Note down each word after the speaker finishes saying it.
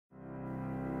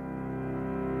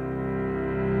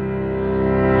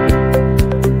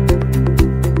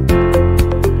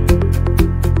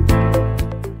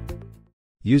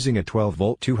using a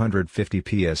 12-volt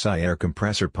 250 psi air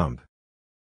compressor pump.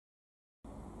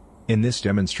 In this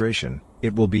demonstration,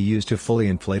 it will be used to fully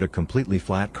inflate a completely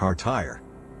flat car tire.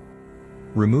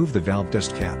 Remove the valve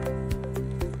dust cap.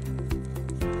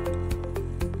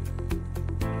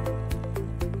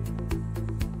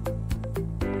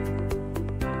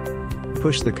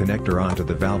 Push the connector onto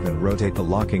the valve and rotate the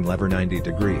locking lever 90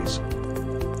 degrees.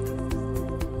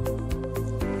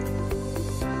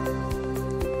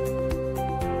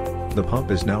 The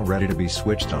pump is now ready to be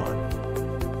switched on.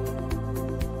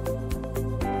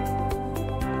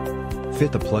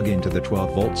 Fit the plug into the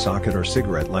 12-volt socket or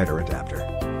cigarette lighter adapter.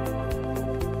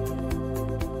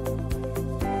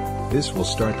 This will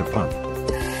start the pump.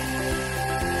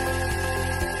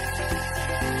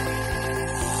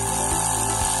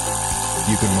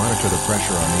 You can monitor the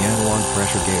pressure on the analog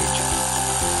pressure gauge.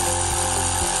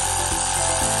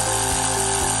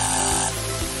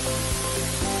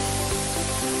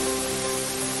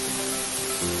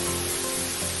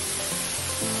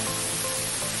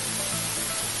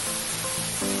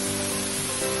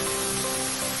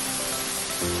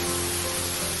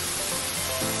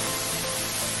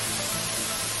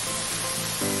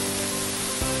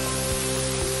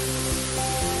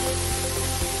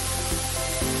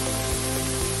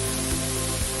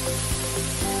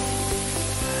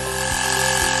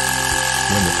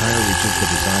 When the tire reaches the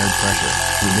desired pressure,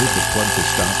 remove the plug to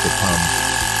stop the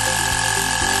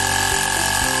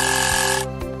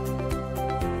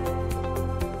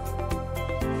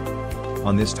pump.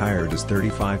 On this tire it is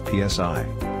 35 psi.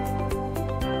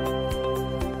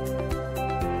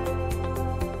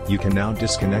 You can now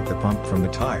disconnect the pump from the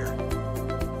tire.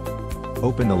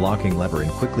 Open the locking lever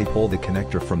and quickly pull the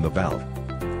connector from the valve.